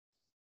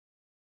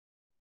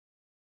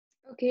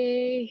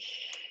Okay.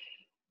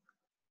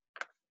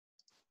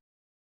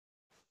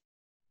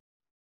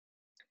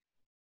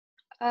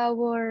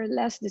 Our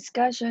last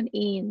discussion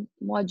in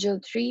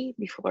module 3,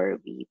 before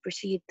we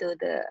proceed to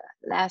the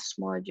last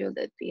module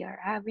that we are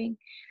having,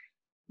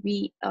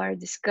 we are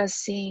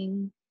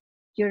discussing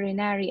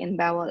urinary and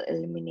bowel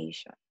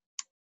elimination.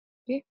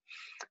 Okay.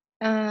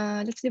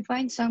 Let's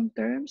define some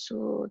terms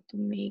so to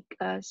make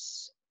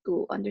us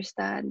to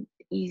understand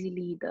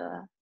easily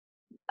the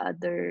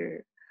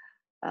other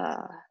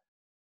uh,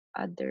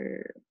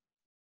 other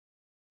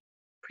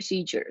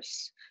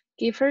procedures.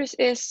 Okay, first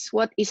is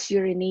what is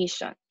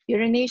urination?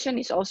 Urination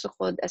is also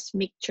called as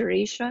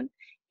micturition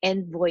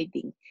and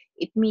voiding.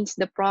 It means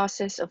the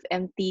process of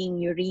emptying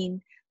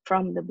urine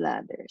from the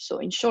bladder. So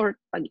in short,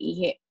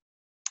 pag-ihi.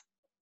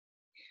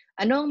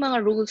 Ano ang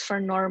mga rules for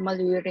normal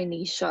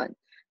urination?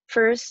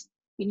 First,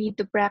 you need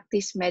to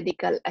practice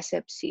medical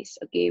asepsis.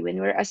 Okay,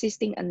 when we're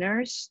assisting a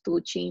nurse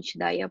to change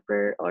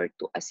diaper or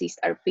to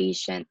assist our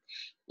patient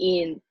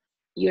in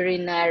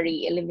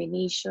urinary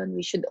elimination,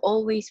 we should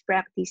always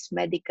practice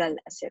medical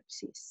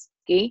asepsis.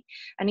 Okay,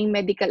 anong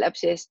medical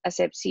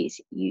asepsis?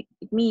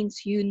 It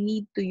means you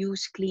need to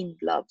use clean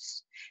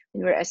gloves.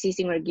 When we're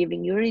assisting, we're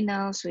giving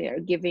urinals, we are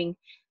giving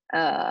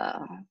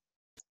uh,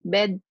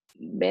 bed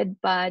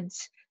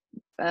pads,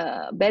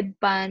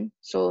 bedpan.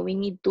 So we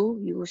need to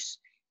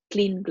use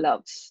clean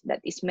gloves.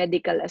 That is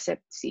medical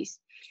asepsis.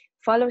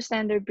 Follow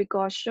standard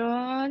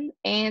precaution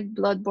and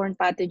bloodborne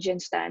pathogen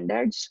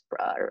standards.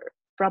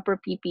 Proper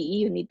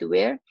PPE you need to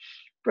wear.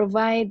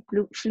 Provide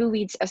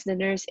fluids as the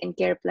nurse and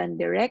care plan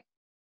direct.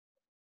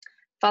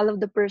 Follow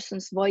the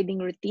person's voiding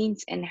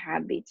routines and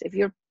habits. If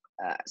you're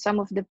some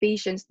of the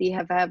patients, they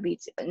have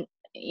habits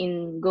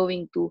in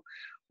going to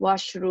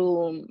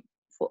washroom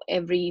for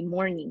every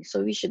morning,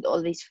 so we should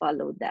always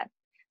follow that.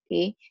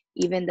 Okay,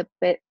 even the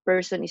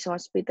person is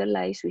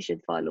hospitalized, we should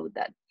follow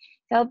that.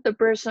 Help the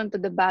person to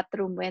the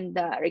bathroom when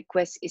the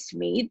request is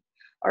made,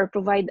 or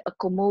provide a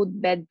commode,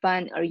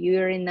 bedpan, or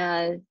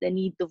urinal. The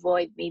need to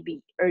void may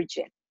be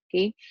urgent.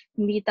 Okay,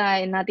 hindi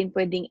natin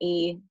pwedeng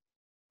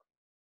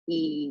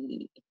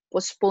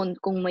i-postpone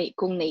kung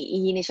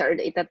naiihi siya or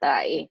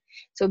itatae.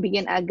 So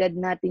bigyan agad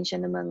natin siya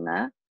ng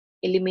mga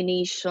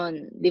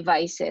elimination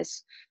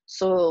devices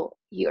so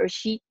he or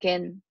she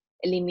can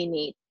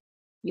eliminate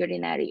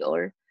urinary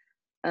or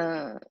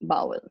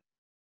bowel.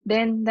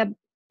 Then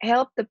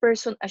help the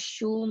person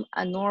assume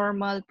a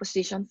normal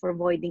position for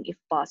voiding if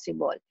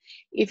possible.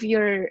 If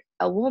you're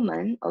a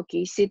woman,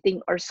 okay,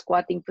 sitting or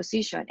squatting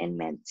position, and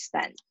men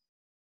stand.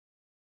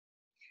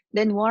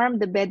 Then warm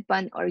the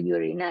bedpan or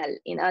urinal.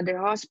 In other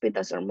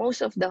hospitals or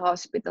most of the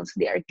hospitals,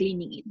 they are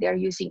cleaning it. They are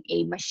using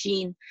a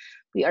machine.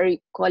 We are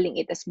calling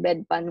it as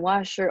bedpan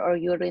washer or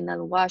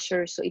urinal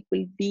washer. So it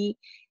will be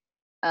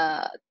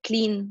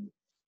clean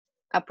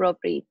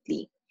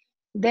appropriately.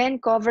 Then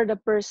cover the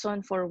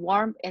person for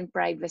warmth and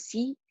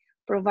privacy.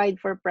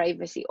 Provide for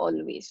privacy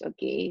always,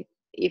 okay?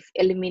 If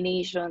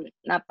elimination,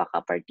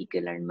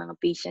 napaka-particular ng mga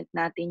patient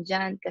natin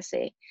dyan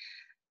kasi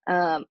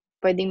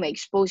pwedeng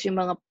ma-expose yung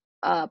mga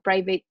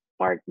private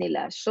part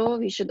nila. So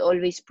we should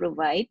always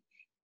provide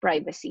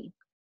privacy.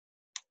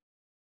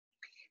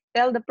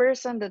 Tell the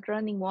person that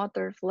running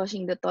water,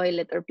 flushing the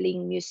toilet, or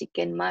playing music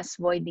can mask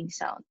voiding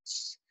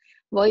sounds.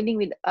 Voiding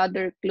with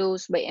other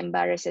clothes by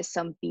embarrasses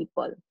some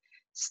people.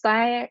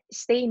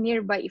 Stay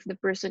nearby if the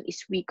person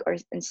is weak or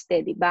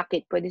unsteady.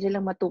 Bakit? Pwede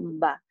silang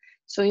matumba.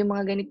 So yung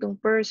mga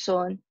ganitong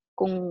person,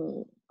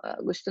 kung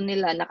gusto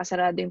nila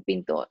nakasarado yung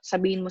pinto,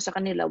 sabihin mo sa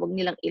kanila, wag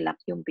nilang ilock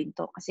yung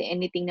pinto. Kasi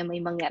anything na may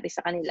mangyari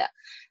sa kanila,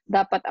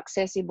 dapat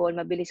accessible,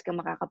 mabilis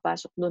kang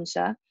makakapasok dun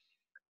sa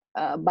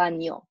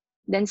banyo.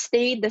 Then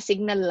stay the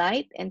signal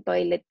light and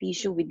toilet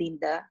tissue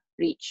within the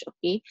reach.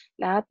 Okay?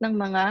 Lahat ng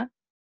mga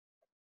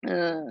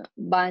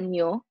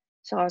banyo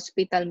sa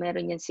hospital,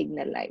 meron yan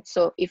signal light.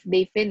 So if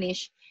they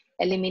finish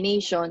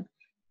elimination,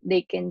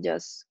 they can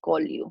just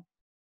call you.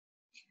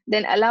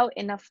 Then allow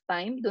enough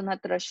time. Do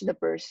not rush the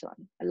person.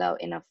 Allow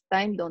enough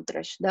time. Don't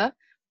rush the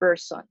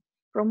person.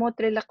 Promote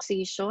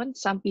relaxation.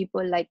 Some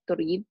people like to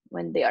read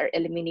when they are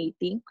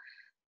eliminating.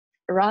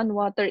 Run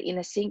water in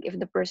a sink if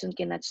the person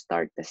cannot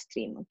start the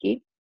stream.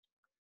 Okay?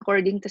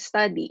 According to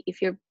study,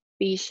 if your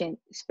patient,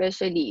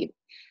 especially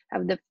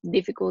have the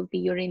difficulty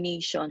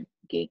urination,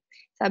 okay,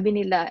 sabi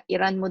nila,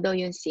 i-run mo daw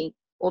yung sink,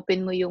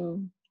 open mo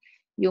yung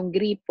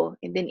gripo,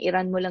 and then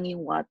i-run mo lang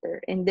yung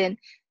water. And then,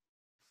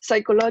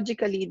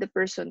 psychologically, the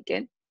person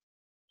can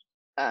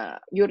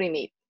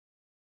urinate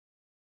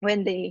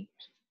when they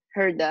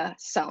hear the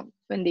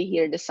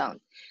sound.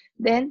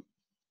 Then,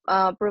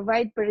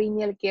 provide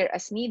perennial care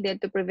as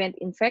needed to prevent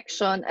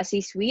infection,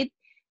 assist with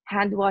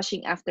hand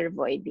washing after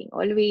voiding.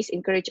 Always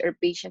encourage our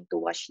patient to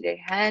wash their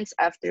hands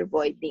after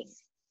voiding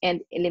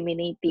and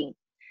eliminating.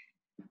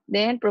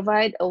 Then,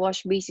 provide a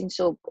wash basin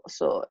soap.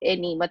 So,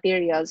 any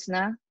materials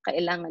na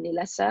kailangan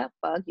nila sa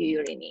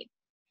pag-urinate.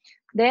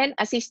 Then,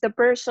 assist the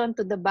person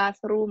to the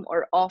bathroom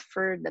or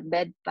offer the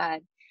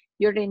bedpan,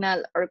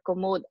 urinal, or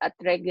commode at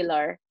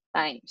regular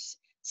times.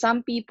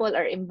 Some people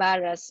are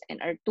embarrassed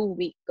and are too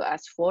weak to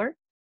ask for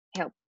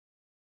help.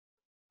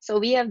 So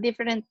we have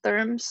different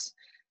terms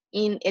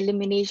in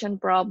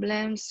elimination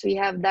problems. We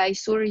have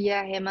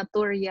dysuria,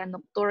 hematuria,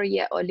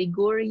 nocturia,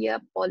 oliguria,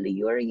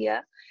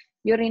 polyuria,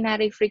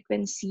 urinary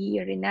frequency,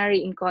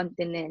 urinary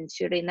incontinence,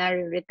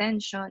 urinary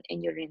retention,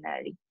 and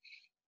urinary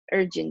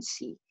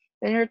urgency.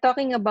 When we're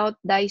talking about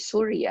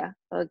dysuria,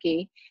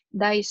 okay,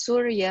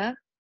 dysuria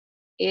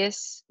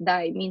is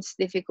dy means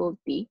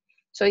difficulty.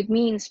 So it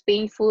means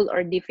painful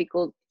or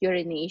difficult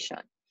urination.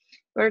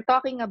 We're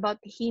talking about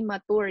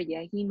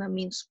hematuria. Hema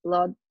means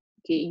blood.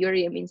 Okay,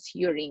 urea means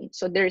urine.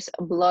 So there's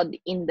a blood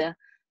in the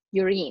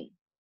urine.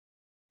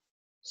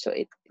 So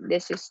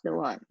this is the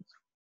one.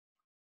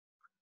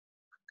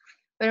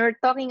 When we're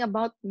talking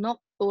about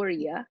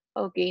nocturia,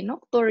 okay,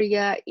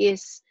 nocturia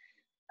is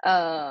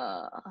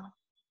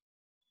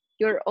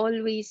you're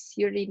always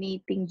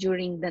urinating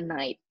during the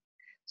night.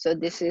 So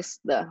this is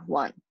the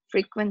one.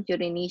 Frequent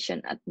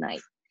urination at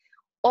night.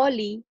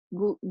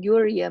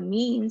 Oliguria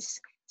means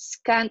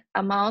scant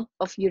amount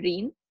of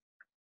urine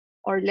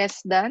or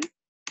less than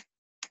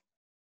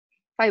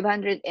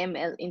 500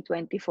 ml in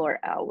 24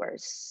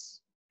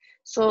 hours.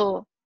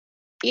 So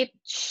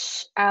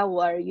each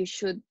hour you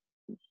should,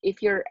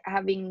 if you're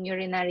having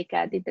urinary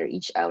catheter,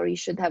 each hour you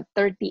should have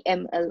 30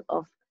 ml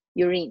of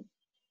urine.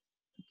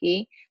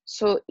 Okay,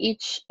 so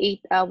each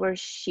 8-hour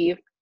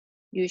shift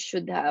you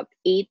should have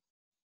 8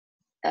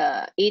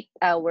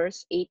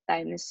 hours, 8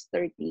 times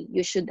 30,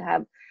 you should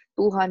have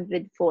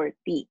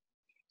 240.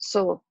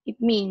 So it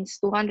means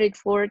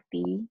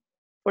 240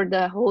 for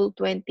the whole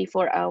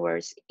 24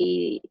 hours,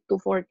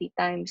 240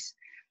 times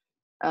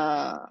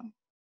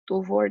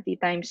 240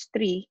 times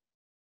 3,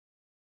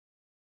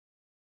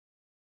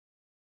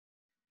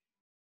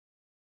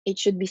 it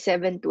should be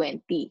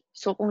 720.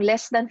 So kung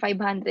less than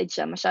 500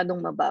 siya, masyadong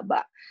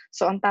mababa.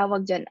 So ang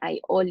tawag dyan ay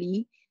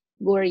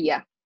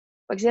oliguria.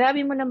 Pag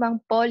sinabi mo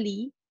namang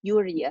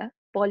polyuria,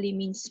 poly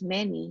means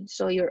many,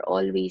 so you're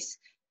always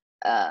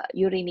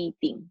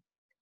urinating,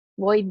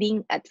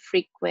 voiding at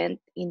frequent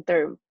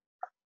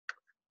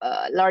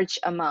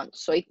large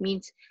amounts. So it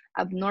means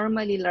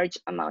abnormally large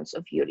amounts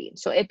of urine.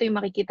 So ito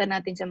yung makikita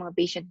natin sa mga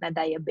patient na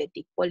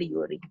diabetic,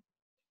 polyuria.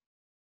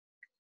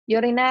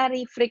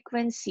 Urinary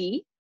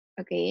frequency,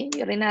 okay,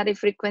 urinary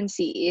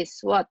frequency is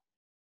what?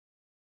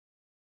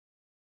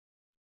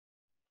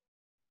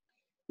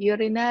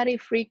 Urinary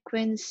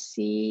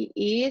frequency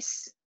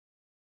is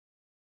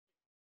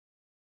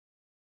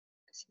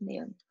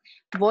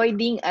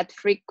voiding at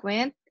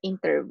frequent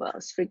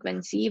intervals.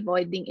 Frequency,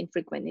 voiding in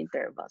frequent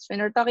intervals. When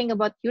we're talking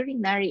about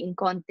urinary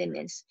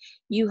incontinence,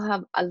 you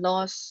have a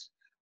loss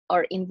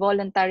or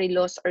involuntary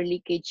loss or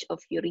leakage of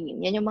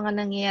urine. Yan yung mga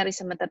nangyayari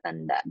sa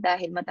matatanda.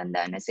 Dahil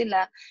matanda na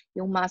sila,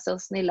 yung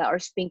muscles nila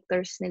or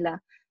sphincters nila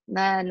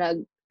na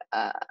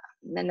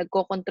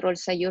nagko-control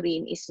sa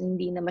urine is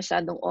hindi na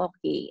masyadong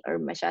okay or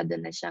masyado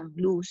na siyang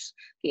loose.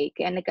 Okay?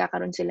 Kaya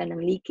nagkakaroon sila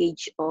ng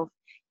leakage of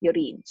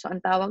urine. So,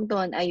 ang tawag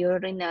doon ay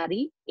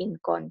urinary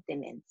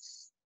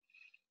incontinence.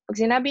 Pag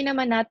sinabi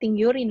naman nating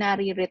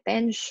urinary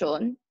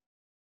retention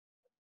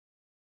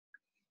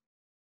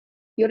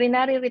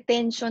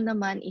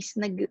naman is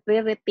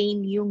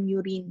nagre-retain yung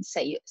urine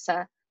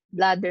sa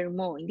bladder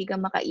mo. Hindi ka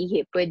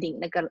makaihi.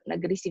 Pwedeng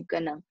nag-receive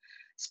ka ng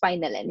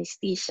spinal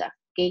anesthesia.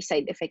 Okay,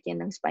 side effect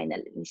yan ng spinal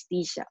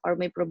anesthesia. Or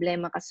may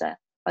problema ka sa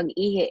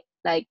pag-ihi,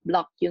 like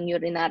block yung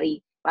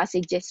urinary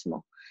passages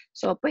mo.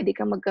 So, pwede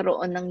ka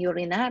magkaroon ng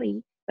urinary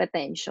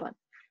retention.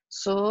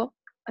 So,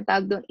 ang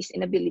tawag doon is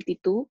inability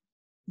to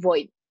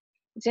void.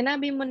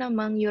 Sinabi mo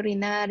namang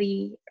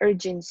urinary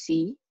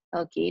urgency,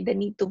 okay, the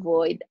need to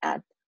void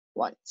at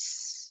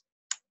once.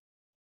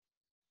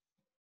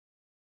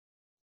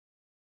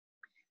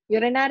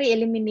 Urinary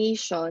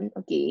elimination,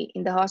 okay,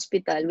 in the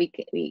hospital, we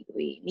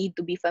need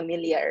to be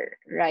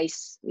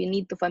familiarize. We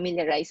need to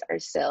familiarize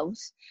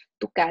ourselves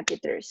to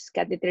catheters,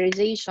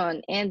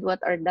 catheterization, and what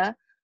are the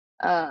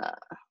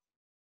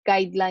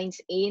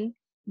guidelines in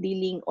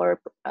dealing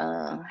or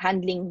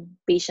handling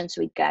patients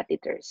with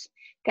catheters.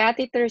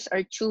 Catheters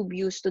are tube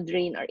used to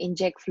drain or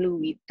inject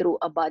fluid through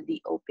a body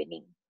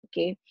opening.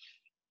 Okay.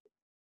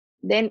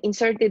 Then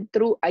inserted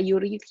through a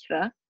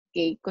urethra,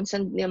 okay, kung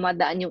saan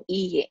madaan yung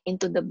ihi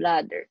into the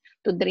bladder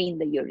to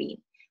drain the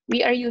urine.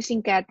 We are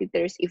using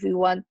catheters if we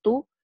want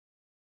to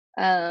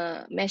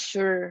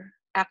measure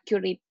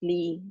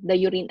accurately the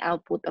urine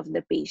output of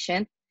the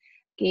patient,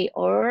 okay,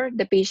 or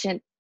the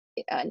patient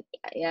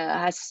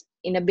has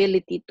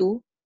inability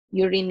to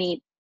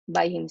urinate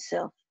by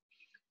himself.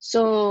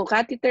 So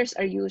catheters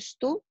are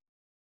used to,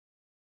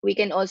 we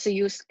can also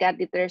use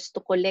catheters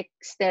to collect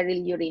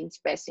sterile urine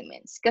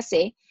specimens.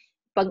 Kasi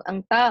pag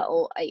ang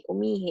tao ay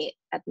umihi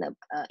at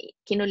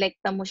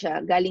kinolekta mo siya,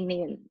 galing na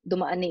yun,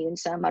 dumaan na yun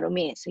sa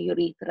marumi, sa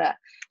urethra.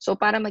 So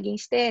para maging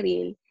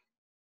sterile,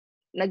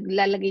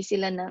 naglalagay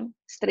sila ng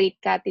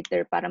straight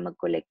catheter para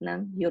mag-collect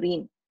ng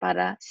urine,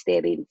 para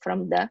sterile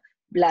from the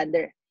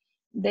bladder.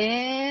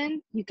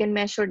 Then, you can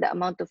measure the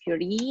amount of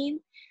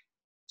urine.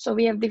 So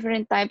we have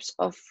different types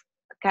of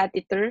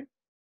catheter.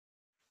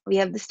 We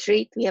have the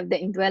straight, we have the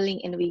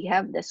indwelling, and we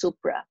have the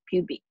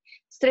suprapubic.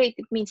 Straight,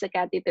 it means the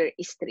catheter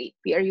is straight.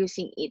 We are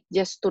using it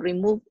just to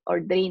remove or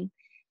drain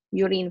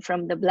urine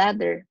from the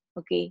bladder,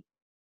 okay?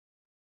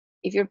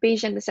 If your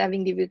patient is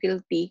having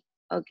difficulty,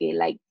 okay,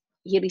 like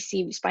he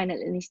received spinal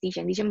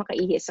anesthesia, hindi siya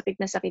makaihi, sakit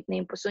na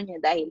yung puso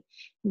niya dahil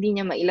hindi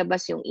niya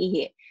mailabas yung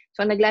ihi.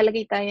 So,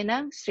 naglalagay tayo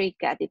ng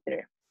straight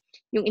catheter.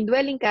 Yung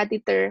indwelling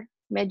catheter,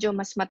 medyo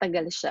mas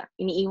matagal siya.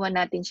 Iniiwan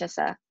natin siya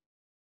sa,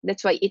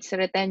 that's why it's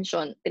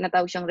retention,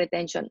 tinatawag siyang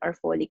retention or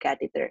Foley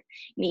catheter.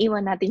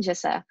 Iniiwan natin siya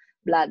sa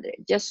bladder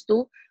just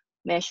to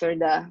measure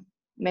the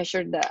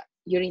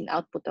urine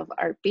output of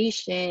our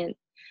patient,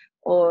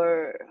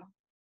 or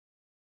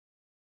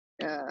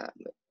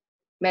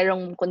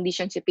merong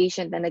condition si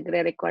patient na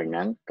nagre-require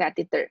ng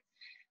catheter.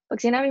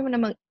 Pag sinabi mo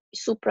namang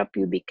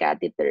suprapubic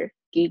catheter,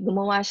 okay,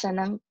 gumawa siya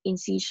ng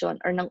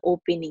incision or ng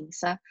opening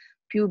sa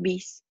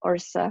pubis or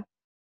sa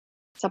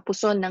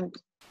puson ng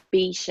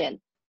patient.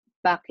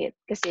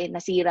 Bakit? Kasi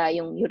nasira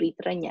yung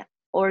urethra niya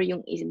or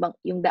yung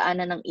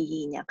daanan ng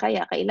ihi niya.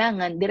 Kaya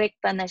kailangan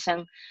direkta na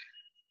siyang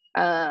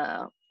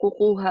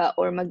kukuha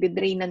or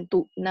magde-drain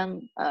ng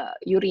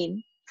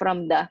urine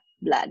from the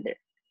bladder.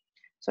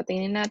 So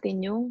tingnan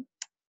natin yung,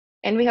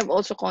 and we have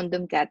also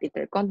condom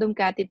catheter. Condom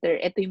catheter,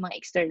 ito yung mga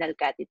external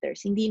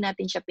catheters. Hindi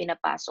natin siya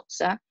pinapasok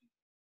sa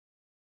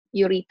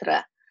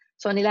urethra.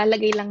 So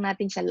nilalagay lang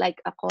natin siya like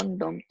a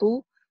condom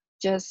to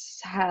just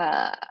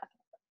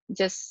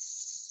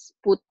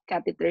put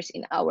catheters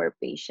in our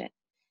patient.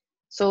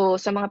 So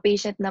sa mga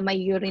patient na may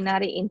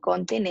urinary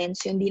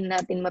incontinence, yun din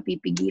natin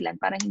mapipigilan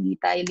para hindi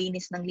tayo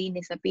linis ng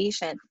linis sa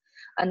patient.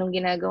 Anong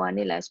ginagawa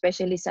nila,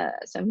 especially sa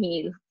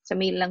male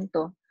lang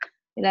to,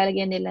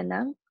 nilalagyan nila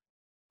ng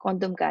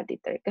condom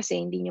catheter kasi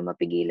hindi nyo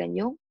mapigilan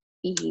yung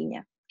ihi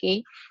niya.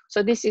 Okay?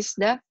 So this is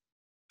the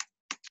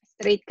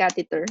straight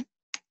catheter.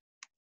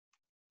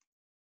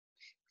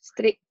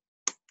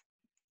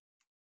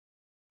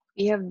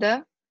 We have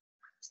the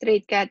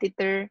straight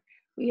catheter,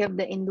 we have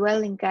the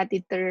indwelling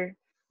catheter,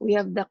 we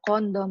have the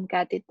condom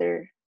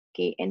catheter,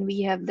 okay, and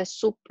we have the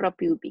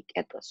suprapubic.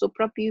 Ito,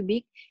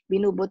 suprapubic,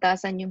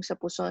 binubutasan yung sa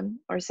puson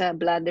or sa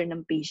bladder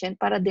ng patient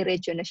para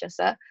diretso na siya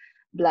sa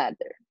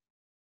bladder.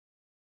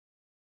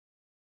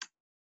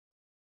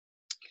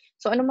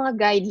 So, ano mga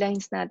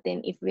guidelines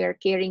natin if we are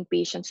caring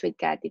patients with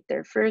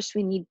catheter? First,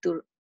 we need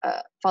to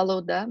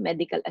follow the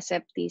medical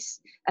asepsis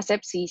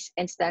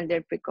and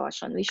standard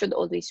precaution. We should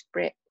always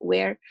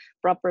wear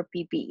proper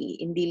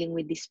PPE in dealing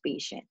with these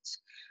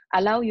patients.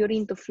 Allow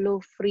urine to flow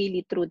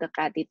freely through the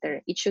catheter.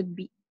 It should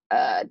be,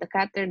 the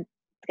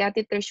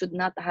catheter should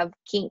not have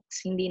kinks,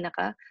 hindi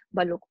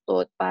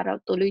nakabaluktot para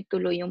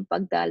tuloy-tuloy yung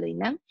pagdaloy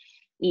ng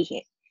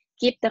ihi.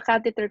 Keep the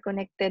catheter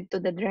connected to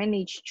the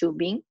drainage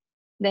tubing.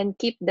 Then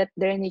keep that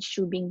drainage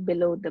tubing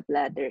below the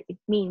bladder.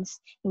 It means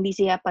hindi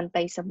siya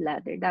pantay sa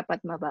bladder. Dapat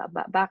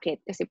mababa.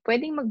 Bakit? Kasi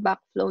pwedeng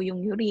mag-backflow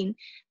yung urine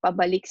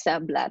pabalik sa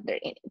bladder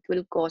and it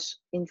will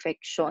cause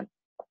infection.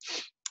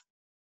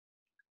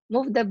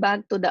 Move the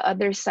bag to the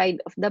other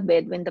side of the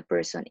bed when the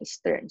person is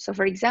turned. So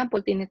for example,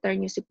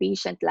 tiniturn nyo si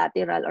patient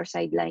lateral or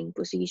side-lying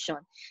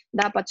position.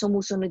 Dapat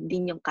sumusunod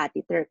din yung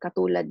catheter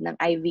katulad ng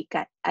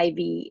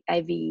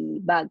IV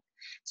bag.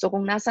 So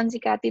kung nasan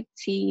si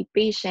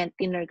patient,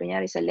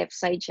 kunyari sa left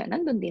side siya,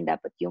 nandun din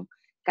dapat yung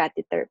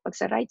catheter. Pag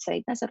sa right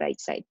side, nasa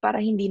right side para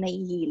hindi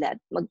nahihilad,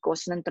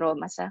 mag-cause ng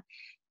trauma sa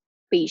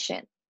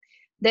patient.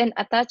 Then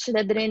attach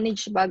the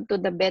drainage bag to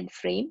the bed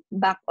frame,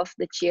 back of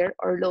the chair,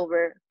 or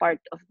lower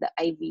part of the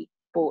IV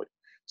pole.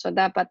 So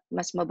dapat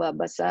mas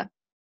mababa sa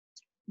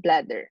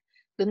bladder.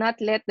 Do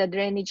not let the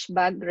drainage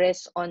bag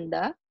rest on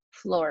the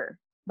floor.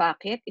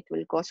 Bakit? It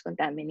will cause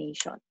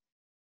contamination.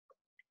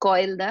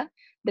 Coil the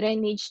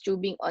drainage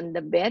tubing on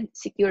the bed,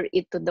 secure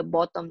it to the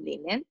bottom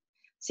linen,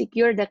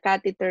 secure the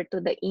catheter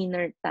to the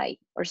inner thigh,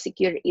 or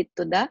secure it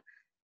to the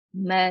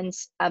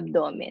man's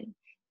abdomen.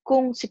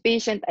 Kung si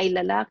patient ay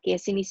lalaki,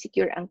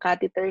 sinisecure ang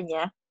catheter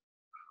niya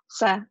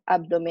sa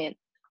abdomen.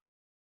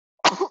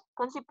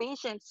 Kung si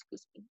patient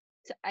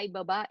ay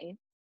babae,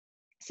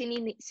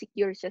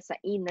 sinisecure siya sa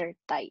inner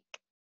thigh.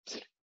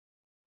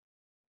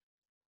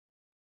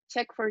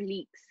 Check for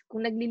leaks.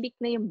 Kung nagli-leak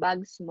na yung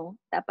bags mo,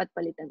 dapat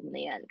palitan mo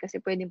na yan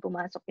kasi pwedeng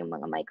pumasok yung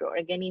mga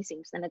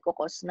microorganisms na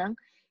nagkukos ng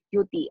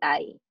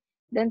UTI.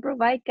 Then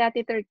provide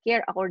catheter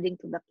care according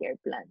to the care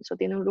plan. So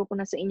tinuro ko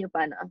na sa inyo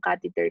paano ang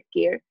catheter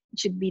care. It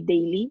should be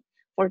daily,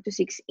 4 to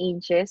 6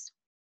 inches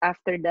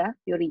after the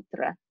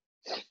urethra.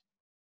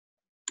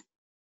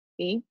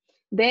 Okay.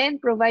 Then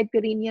provide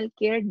perineal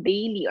care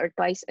daily or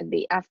twice a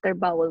day after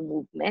bowel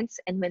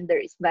movements and when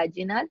there is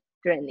vaginal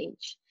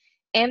drainage.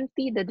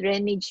 Empty the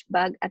drainage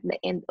bag at the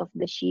end of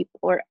the sheep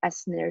or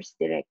as nurse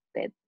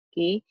directed.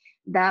 Okay?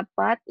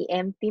 Dapat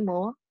i-empty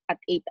mo at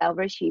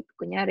 8-hour shift.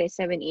 Kunyari,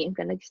 7 a.m.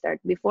 ka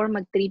nag-start. Before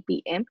mag 3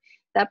 p.m.,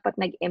 dapat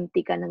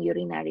nag-empty ka ng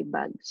urinary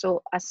bag.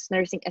 So, as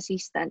nursing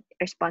assistant,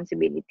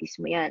 responsibilities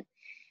mo yan.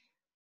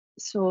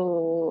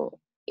 So,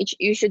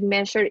 you should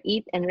measure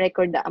it and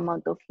record the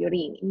amount of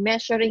urine. In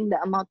measuring the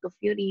amount of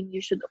urine,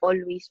 you should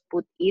always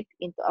put it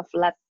into a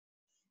flat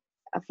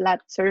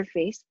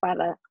surface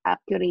para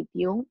accurate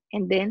yung,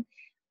 and then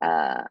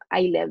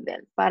eye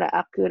level para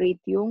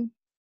accurate yung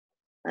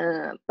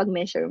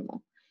pag-measure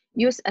mo.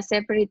 Use a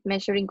separate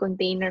measuring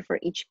container for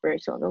each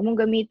person. Huwag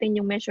mong gamitin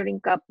yung measuring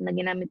cup na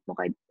ginamit mo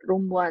kay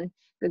room 1,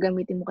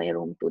 gagamitin mo kay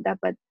room 2.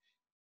 Dapat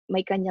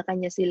may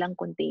kanya-kanya silang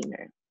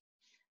container.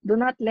 Do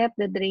not let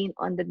the drain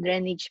on the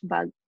drainage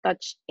bag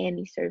touch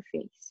any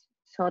surface.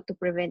 So to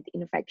prevent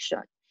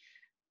infection.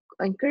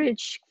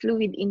 Encourage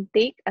fluid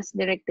intake as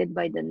directed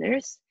by the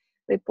nurse.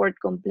 Report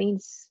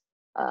complaints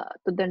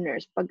to the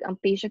nurse. Pag ang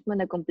patient mo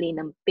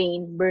nag-complain ng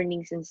pain,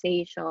 burning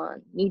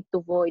sensation, need to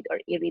void, or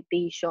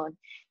irritation,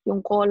 yung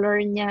color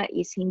niya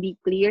is hindi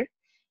clear,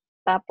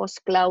 tapos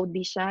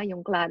cloudy siya, yung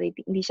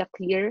clarity, hindi siya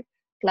clear,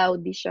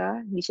 cloudy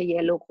siya, hindi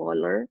siya yellow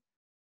color,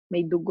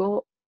 may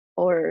dugo,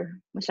 or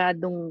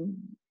masyadong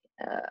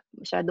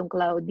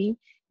cloudy,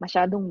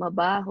 masyadong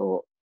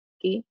mabaho,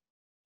 okay?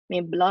 May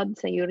blood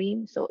sa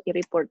urine, so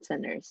i-report sa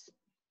nurse.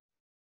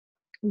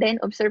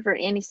 Then, observe for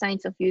any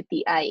signs of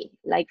UTI,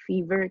 like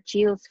fever,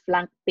 chills,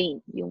 flank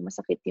pain, yung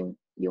masakit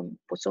yung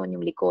puson,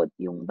 yung likod,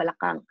 yung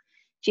balakang.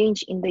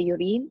 Change in the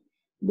urine,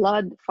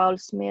 blood, foul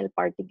smell,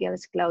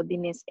 particles,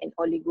 cloudiness, and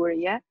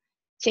oliguria.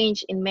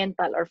 Change in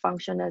mental or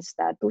functional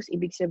status,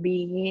 ibig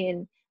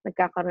sabihin,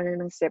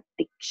 nagkakaroon ng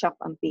septic shock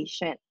ang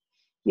patient.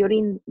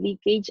 Urine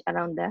leakage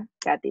around the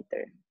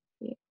catheter.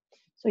 Okay.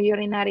 So,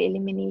 urinary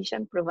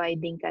elimination,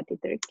 providing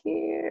catheter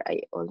care,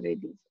 I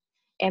already.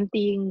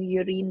 Emptying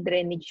urine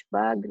drainage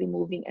bag,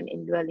 removing an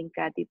indwelling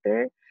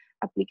catheter,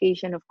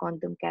 application of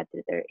condom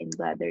catheter in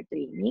bladder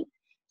training.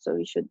 So,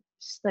 I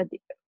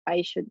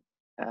should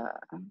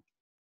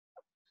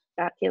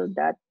tackle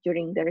that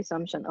during the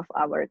resumption of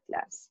our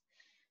class.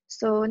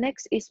 So,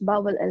 next is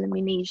bowel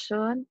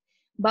elimination.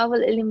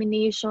 Bowel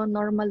elimination,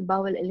 normal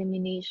bowel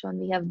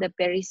elimination, we have the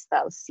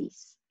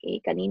peristalsis.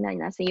 Okay, kanina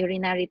nasa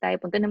urinary tayo.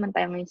 Punta naman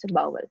tayo ngayon sa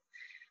bowel.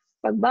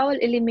 Pag bowel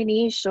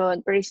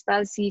elimination,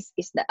 peristalsis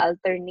is the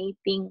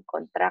alternating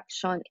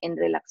contraction and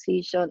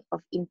relaxation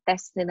of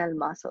intestinal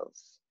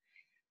muscles.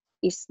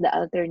 Is the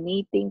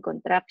alternating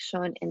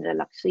contraction and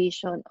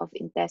relaxation of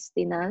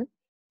intestinal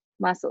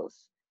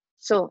muscles.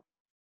 So,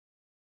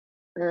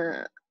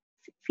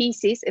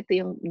 feces, ito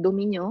yung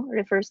dumi nyo,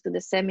 refers to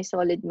the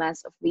semi-solid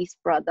mass of waste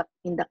product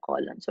in the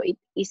colon. So it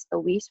is a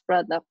waste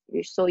product,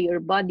 so your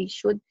body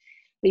should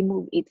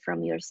remove it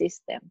from your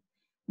system.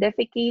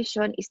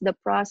 Defecation is the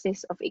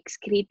process of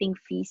excreting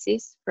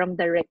feces from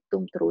the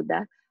rectum through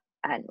the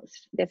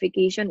anus.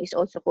 Defecation is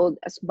also called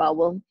as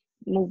bowel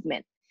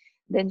movement.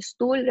 Then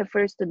stool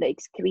refers to the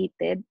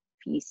excreted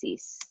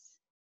feces.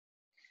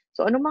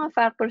 So, ano mga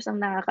factors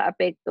ang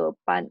nakaka-apekto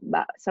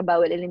sa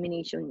bowel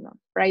elimination? No?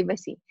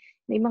 Privacy.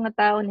 May mga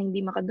tao na hindi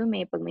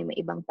makadumi pag may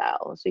ibang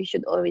tao. So, you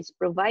should always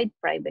provide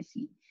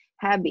privacy.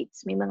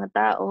 Habits. May mga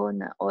tao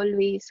na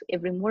always,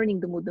 every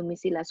morning, dumudumi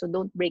sila. So,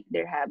 don't break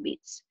their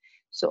habits.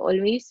 So,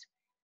 always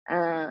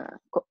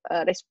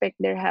respect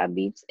their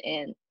habits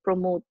and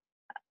promote.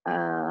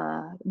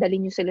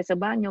 Dalhin nyo sila sa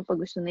banyo pag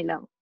gusto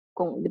nila.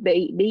 Kung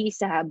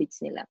based sa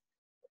habits nila.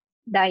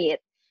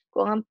 Diet.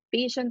 Kung ang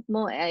patient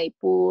mo ay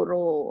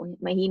puro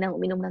mahinang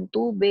uminom ng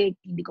tubig,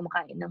 hindi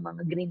kumakain ng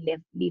mga green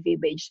leafy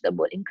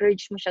vegetable,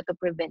 encourage mo siya to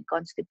prevent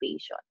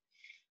constipation.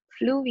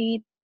 Fluid,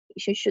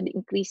 you should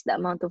increase the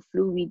amount of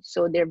fluid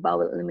so their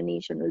bowel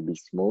elimination will be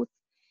smooth.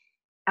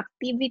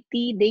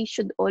 Activity, they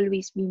should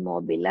always be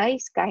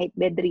mobilized. Kahit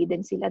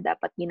bedridden sila,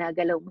 dapat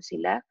ginagalaw mo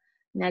sila.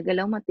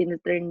 Ginagalaw mo,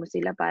 tinutturn mo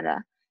sila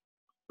para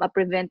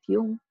ma-prevent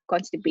yung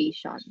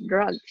constipation.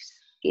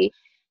 Drugs, okay?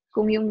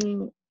 Kung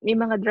may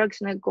mga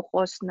drugs na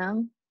nagkukos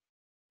ng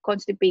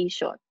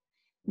constipation.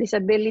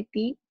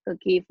 Disability,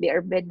 okay, if they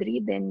are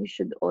bedridden, you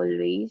should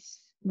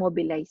always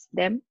mobilize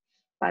them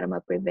para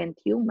ma-prevent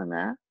yung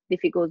mga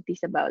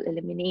difficulties sa bowel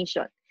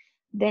elimination.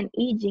 Then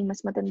aging,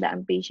 mas matanda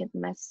ang patient,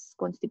 mas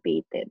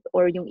constipated.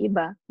 Or yung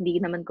iba, hindi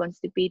naman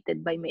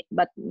constipated,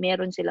 but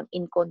meron silang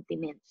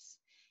incontinence.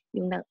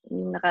 Yung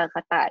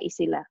nakakatai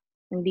sila,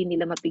 hindi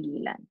nila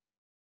mapigilan.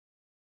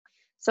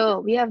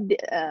 So, we have the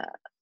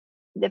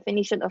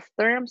definition of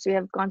terms. We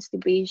have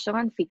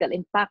constipation, fecal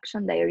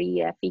impaction,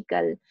 diarrhea,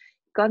 fecal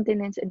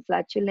continence, and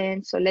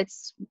flatulence. So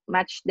let's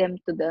match them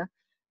to the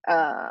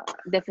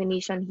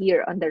definition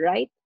here on the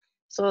right.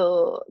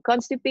 So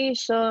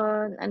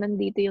constipation,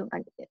 anong dito yung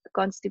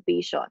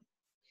constipation?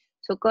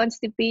 So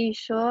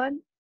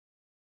constipation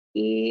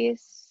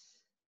is,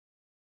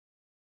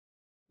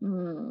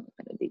 ano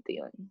dito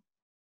yun?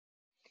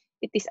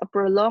 It is a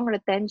prolonged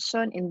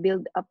retention and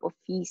build-up of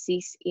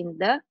feces in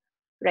the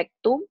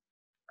rectum.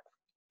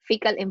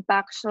 Fecal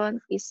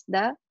impaction is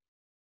the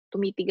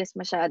tumitigas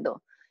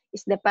masyado,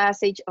 is the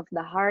passage of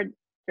the hard,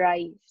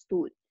 dry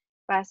stool.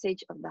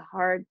 Passage of the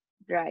hard,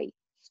 dry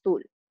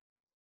stool.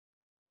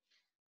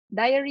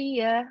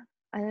 Diarrhea,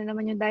 ano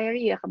naman yung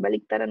diarrhea?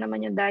 Kabaligtaran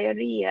naman yung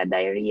diarrhea.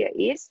 Diarrhea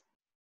is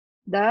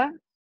the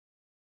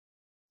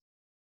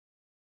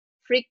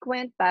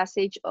frequent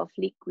passage of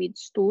liquid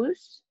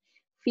stools.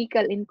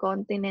 Fecal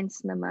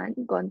incontinence naman,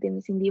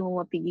 incontinence hindi mo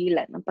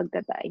mapigilan ng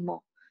pagtatay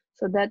mo.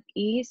 So that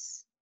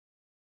is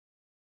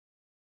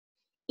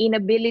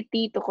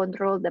inability to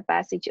control the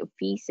passage of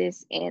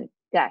feces and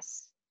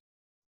gas.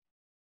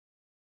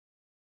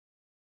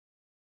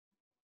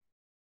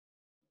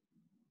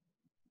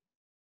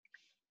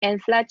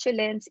 And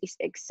flatulence is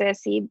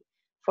excessive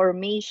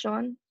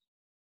formation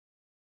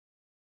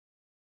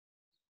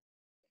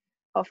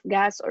of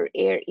gas or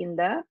air in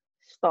the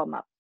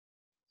stomach.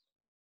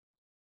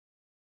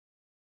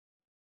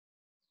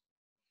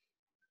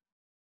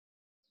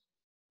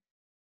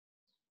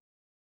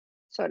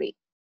 Sorry.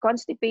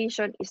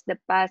 Constipation is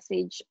the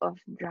passage of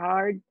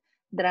hard,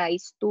 dry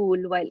stool,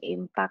 while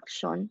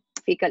impaction,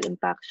 fecal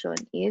impaction,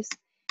 is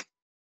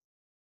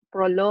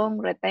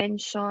prolonged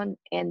retention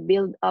and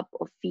build-up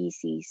of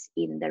feces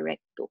in the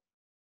rectum.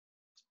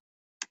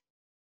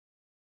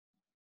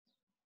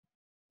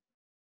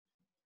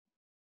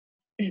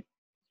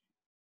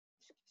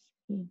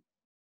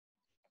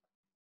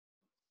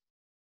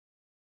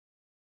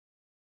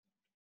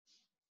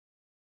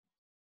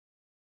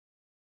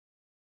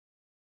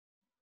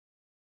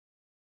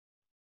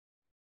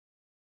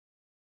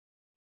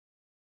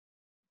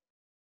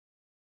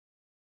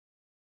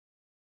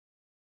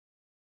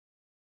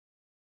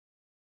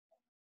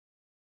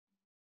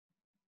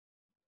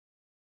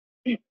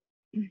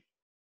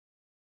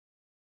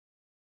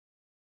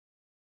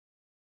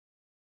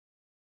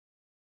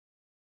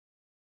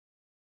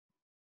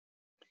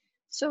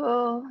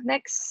 So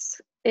next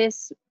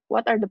is,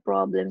 what are the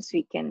problems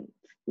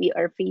we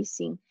are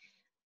facing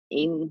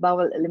in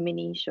bowel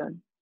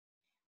elimination?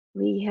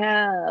 We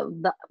have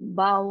the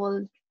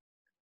bowel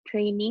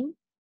training.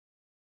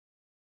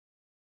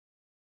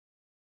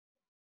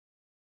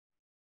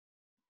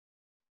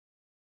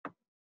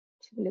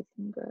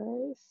 Listen,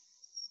 guys.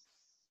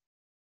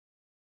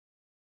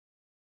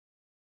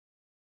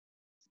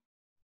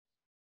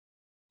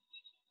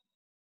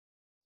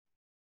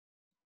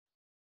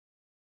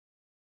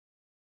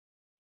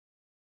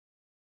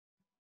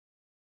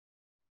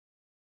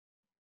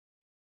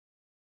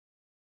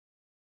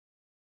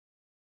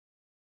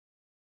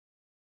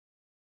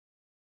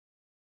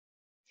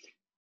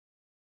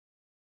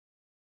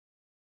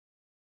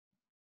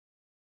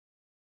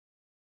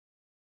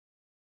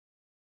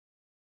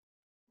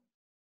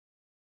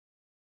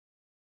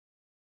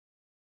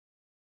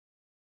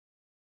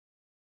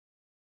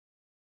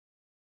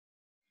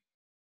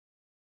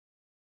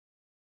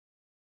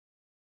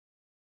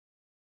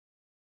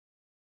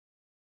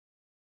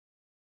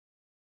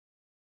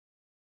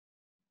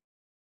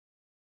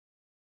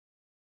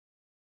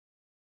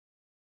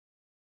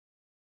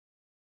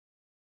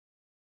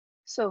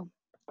 So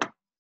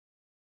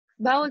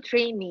bowel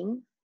training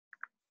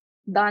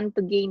done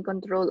to gain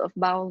control of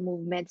bowel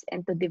movements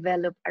and to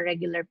develop a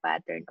regular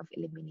pattern of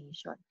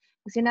elimination.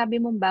 Kung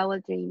sinabi mong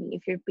bowel training,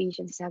 if your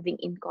patient is having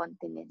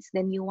incontinence,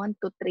 then you want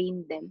to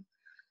train them,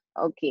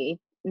 okay,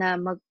 na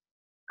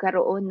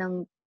magkaroon ng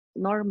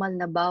normal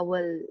na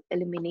bowel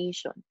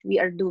elimination.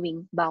 We are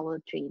doing bowel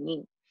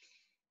training.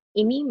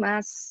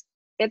 Enemas,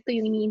 ito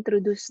yung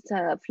ini-introduce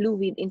sa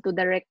fluid into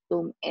the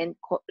rectum and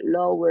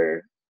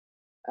lower,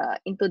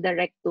 into the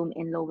rectum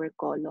and lower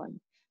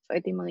colon. So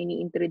ito yung mga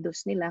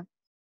ini-introduce nila.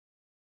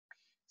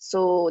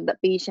 So the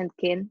patient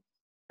can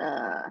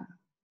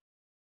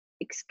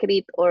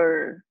excrete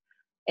or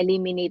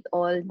eliminate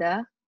all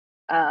the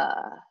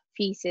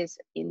feces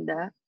in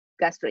the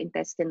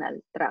gastrointestinal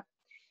tract.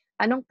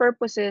 Anong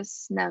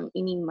purposes ng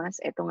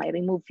enemas? Ito nga,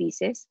 remove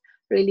feces,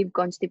 relieve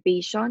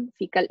constipation,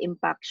 fecal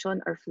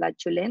impaction or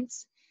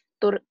flatulence,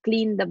 to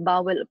clean the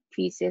bowel of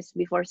feces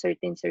before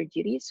certain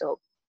surgery. So,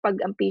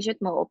 pag ang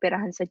patient mo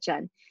operahan sa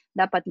tiyan,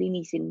 dapat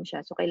linisin mo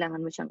siya. So,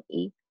 kailangan mo siyang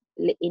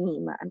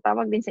enema. Ang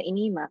tawag din sa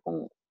enema,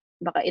 kung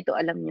baka ito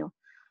alam nyo,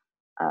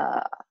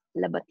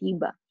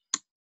 labatiba.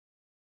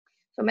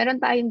 So,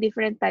 meron tayong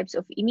different types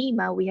of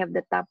enema. We have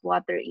the tap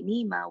water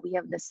enema, we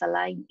have the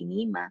saline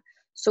enema,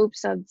 soap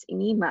suds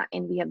enema,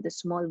 and we have the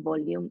small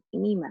volume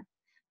enema.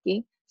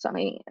 Okay? So,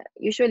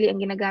 usually, ang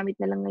ginagamit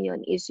na lang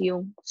ngayon is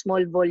yung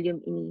small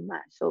volume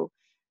enema. So,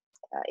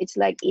 it's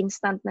like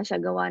instant na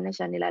siya, gawa na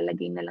siya,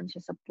 nilalagay na lang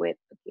siya sa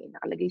puwet. Okay?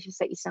 Nakalagay siya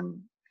sa isang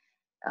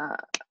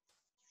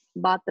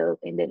bottle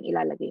and then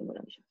ilalagay mo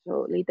lang siya.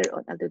 So, later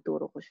on, I'll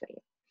tuturo ko sa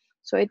iyo.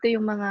 So, ito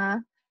yung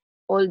mga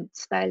old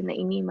style na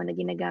enema na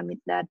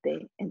ginagamit dati,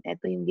 and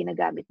ito yung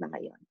ginagamit na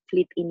ngayon,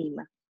 fleet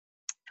enema.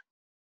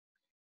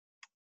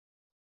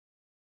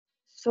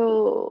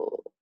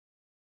 So,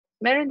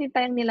 meron din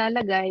tayong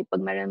nilalagay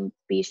pag meron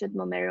patient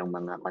mo, merong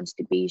mga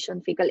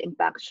constipation, fecal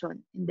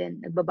impaction, and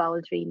then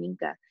nagbabowel training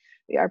ka,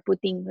 we are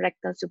putting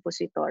rectal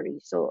suppository.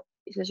 So,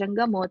 isa siyang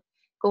gamot,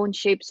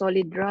 cone-shaped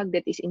solid drug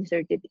that is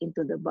inserted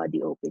into the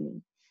body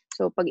opening.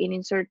 So, pag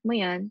in-insert mo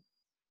yan,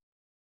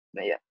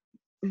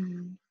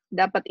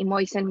 dapat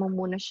i-moisten mo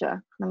muna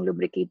siya ng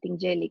lubricating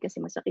jelly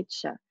kasi masakit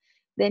siya.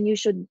 Then you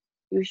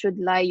should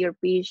lie your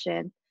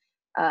patient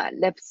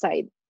left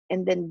side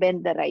and then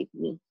bend the right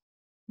knee.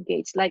 Okay,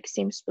 it's like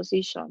Sims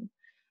position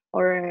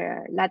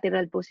or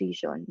lateral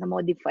position na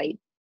modified.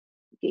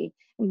 Okay,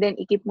 and then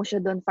ikip mo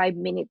siya doon 5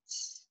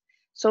 minutes.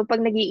 So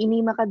pag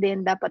nag-iinima ka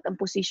din, dapat ang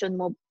position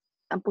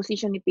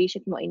ni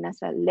patient mo ay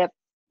nasa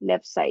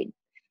left side.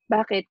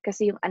 Bakit?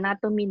 Kasi yung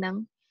anatomy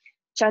ng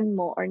tiyan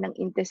mo or ng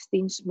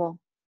intestines mo,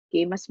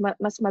 okay, mas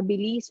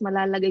mabilis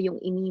malalagay yung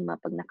enema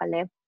pag naka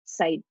left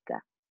side ka.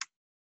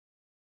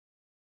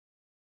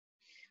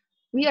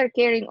 We are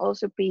caring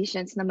also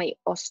patients na may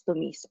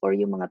ostomies or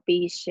yung mga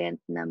patient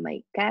na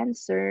may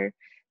cancer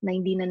na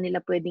hindi na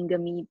nila pwedeng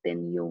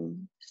gamitin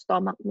yung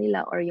stomach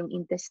nila or yung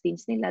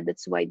intestines nila.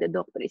 That's why the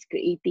doctor is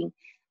creating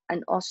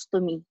an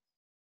ostomy.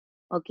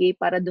 Okay,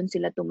 para doon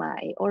sila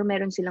tumae. Or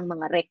meron silang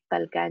mga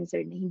rectal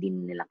cancer na hindi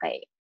nila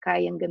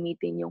kayang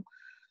gamitin yung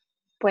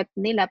puwet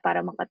nila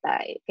para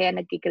makatae. Kaya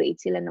nagki-create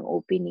sila ng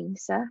opening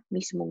sa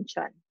mismong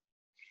tiyan.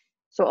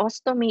 So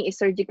ostomy is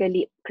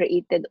surgically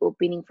created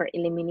opening for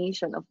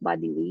elimination of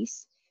body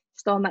waste.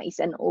 Stoma is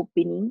an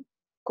opening.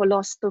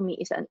 Colostomy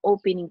is an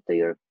opening to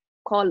your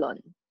colon.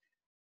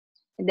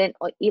 And then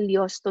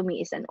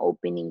ileostomy is an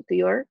opening to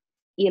your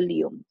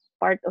ileum,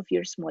 part of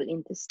your small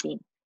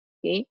intestine.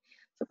 Okay?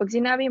 So pag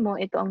sinabi mo,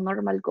 ito ang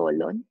normal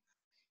colon.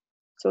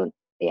 So,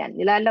 ayan,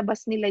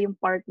 nilalabas nila yung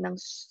part ng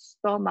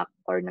stomach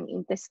or ng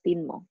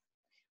intestine mo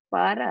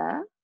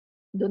para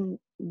dun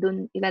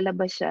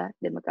ilalabas siya,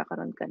 then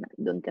magkakaroon ka na,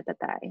 dun ka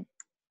tatae.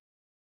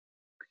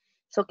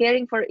 So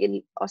caring for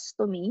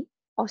ileostomy,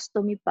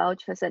 ostomy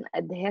pouch has an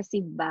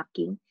adhesive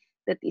backing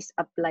that is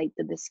applied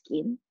to the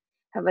skin,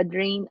 have a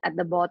drain at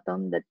the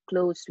bottom that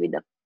closes with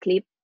a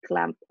clip,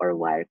 clamp, or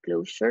wire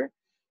closure.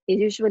 It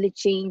usually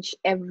changed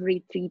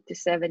every 3 to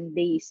 7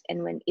 days,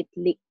 and when it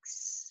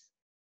leaks,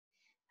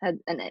 had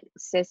an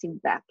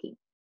excessive backing.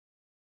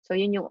 So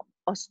yun yung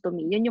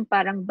ostomy. Yun yung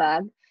parang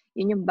bag,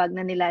 yun yung bag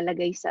na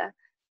nilalagay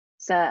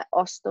sa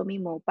ostomy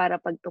mo para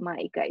pag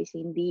tumae ka is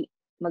hindi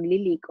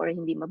magli-leak or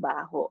hindi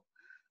mabaho.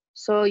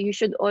 So you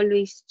should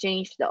always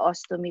change the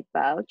ostomy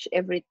pouch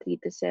every 3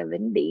 to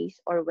 7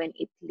 days or when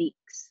it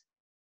leaks.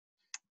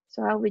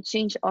 So how we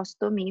change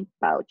ostomy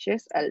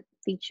pouches, I'll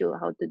teach you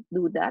how to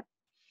do that.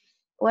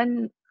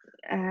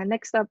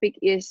 Next topic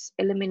is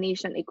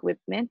elimination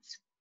equipment.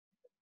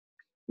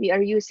 We are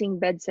using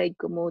bedside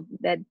commode,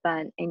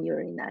 bedpan, and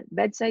urinal.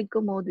 Bedside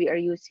commode we are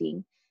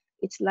using,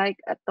 it's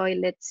like a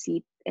toilet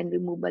seat and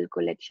removable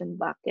collection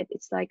bucket.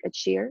 It's like a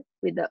chair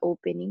with the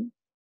opening,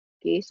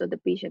 okay, so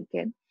the patient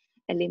can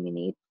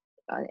eliminate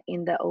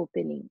in the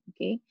opening,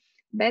 okay.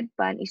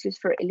 Bedpan is used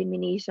for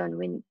elimination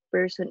when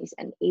person is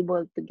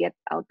unable to get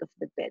out of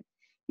the bed.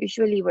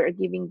 Usually we're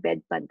giving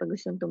bedpan pag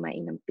gustong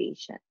tumain ng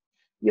patient.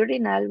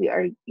 Urinal, we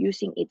are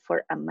using it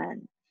for a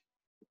man.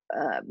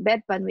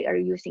 Bedpan, we are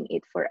using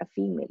it for a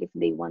female if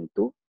they want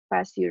to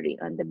pass urine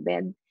on the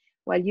bed,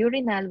 while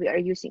urinal, we are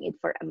using it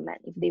for a man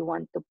if they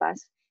want to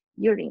pass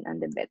urine on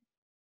the bed.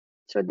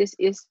 So this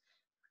is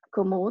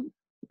commode,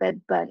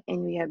 bedpan,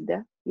 and we have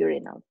the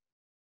urinal.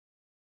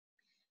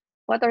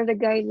 What are the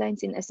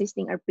guidelines in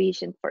assisting our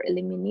patient for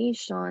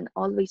elimination?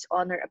 Always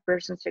honor a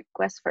person's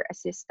request for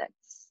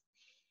assistance.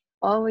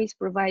 Always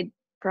provide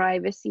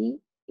privacy.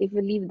 If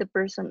you leave the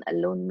person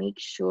alone, make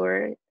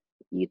sure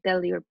you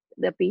tell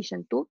the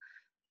patient to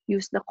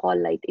use the call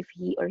light if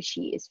he or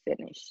she is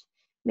finished.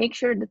 Make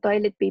sure the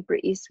toilet paper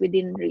is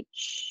within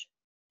reach.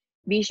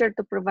 Be sure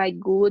to provide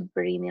good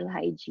perennial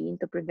hygiene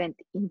to prevent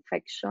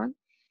infection.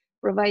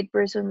 Provide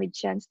person with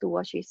chance to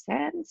wash his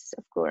hands.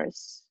 Of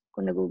course,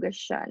 kung nagugas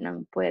siya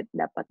ng puwet,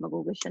 dapat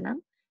magugas siya ng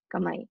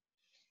kamay.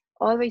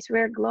 Always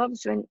wear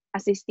gloves when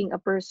assisting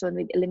a person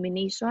with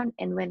elimination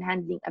and when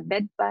handling a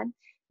bedpan,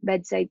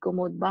 bedside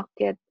commode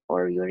bucket,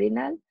 or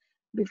urinal.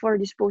 Before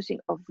disposing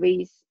of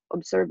waste,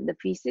 observe the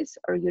feces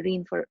or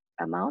urine for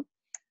amount.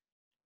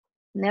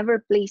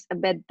 Never place a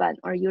bedpan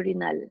or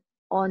urinal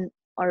on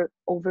or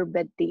over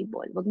bed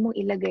table. Wag mong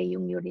ilagay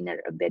yung urinal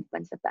or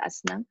bedpan sa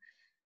taas ng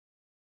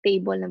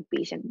table ng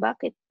patient.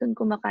 Bakit? Doon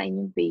kumakain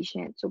yung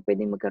patient. So,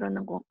 pwede magkaroon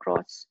ng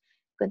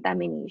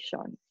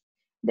cross-contamination.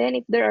 Then,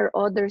 if there are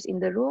others in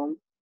the room,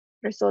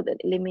 result in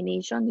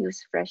elimination,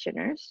 use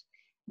fresheners.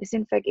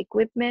 Disinfect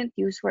equipment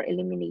used for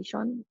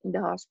elimination. In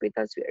the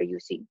hospitals, we are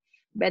using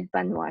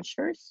bedpan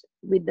washers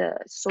with the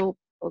soap,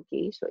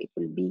 okay? So, it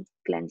will be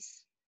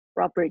cleansed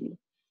properly.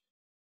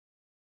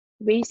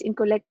 Ways in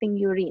collecting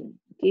urine,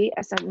 okay?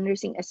 As a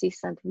nursing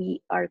assistant,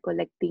 we are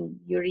collecting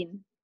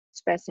urine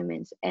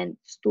specimens and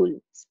stool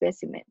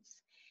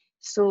specimens.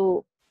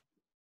 So,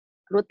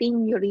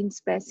 routine urine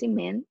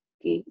specimen,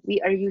 okay, we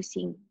are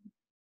using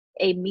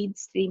a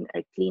midstream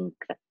or clean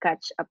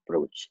catch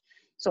approach.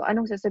 So,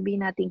 anong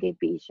sasabihin natin kay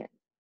patient?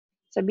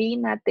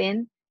 Sabihin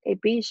natin kay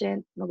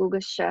patient,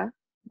 magugas siya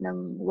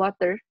ng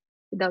water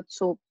without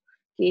soap.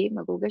 Okay,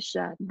 magugas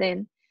siya.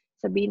 Then,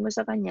 sabihin mo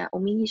sa kanya,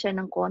 umihi siya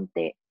ng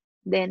konti.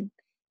 Then,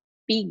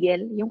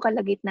 pigil, yung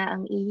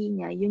kalagitnaang ihi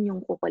niya, yun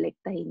yung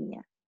kukolektahin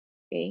niya.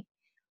 Okay?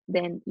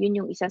 Then, yun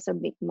yung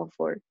isasubmit mo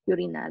for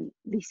urinal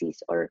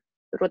disease or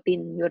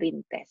routine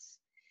urine test.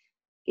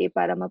 Okay,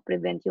 para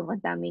ma-prevent yung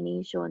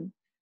contamination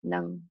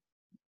ng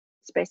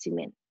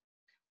specimen.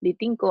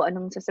 Ulitin ko,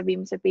 anong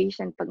sasabihin mo sa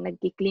patient pag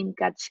nagki-clean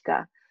catch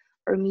ka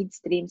or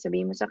midstream,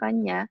 sabihin mo sa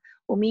kanya,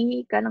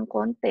 umihi ka ng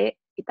konti,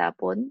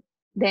 itapon,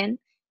 then,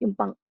 yung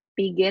pang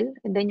pigil,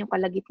 and then yung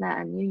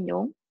kalagitnaan, yun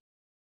yung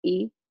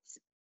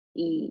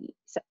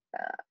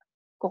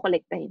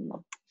kukolektahin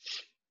mo.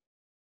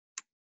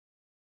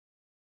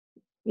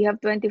 We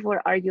have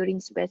 24-hour urine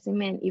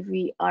specimen if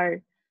we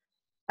are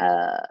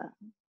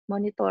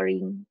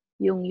monitoring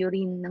yung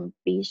urine ng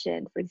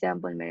patient. For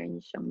example, meron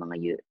siyang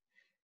mga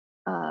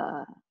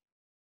uh,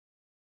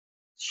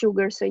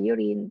 sugar sa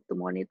urine to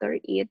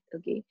monitor it,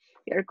 okay?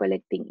 We are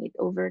collecting it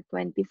over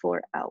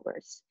 24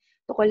 hours.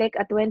 To collect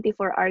a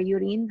 24-hour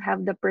urine,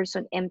 have the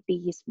person empty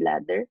his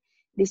bladder,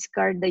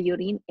 discard the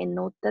urine, and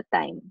note the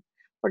time.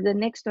 For the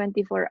next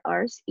 24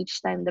 hours,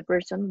 each time the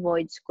person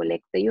voids,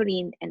 collect the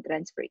urine and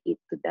transfer it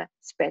to the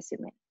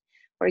specimen.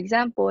 For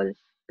example,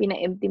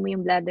 pina-empty mo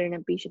yung bladder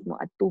ng patient mo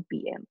at 2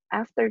 p.m.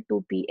 After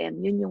 2 p.m.,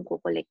 yun yung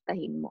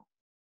kukolektahin mo.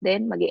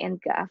 Then,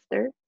 mag-e-end ka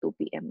after 2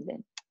 p.m.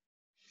 then.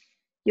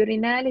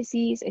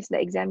 Urinalysis is the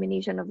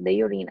examination of the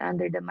urine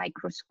under the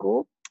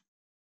microscope.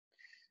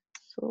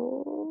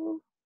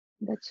 So,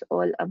 that's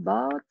all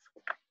about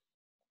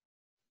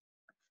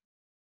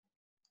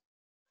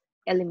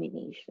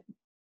elimination.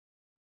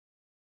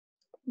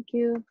 Thank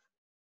you.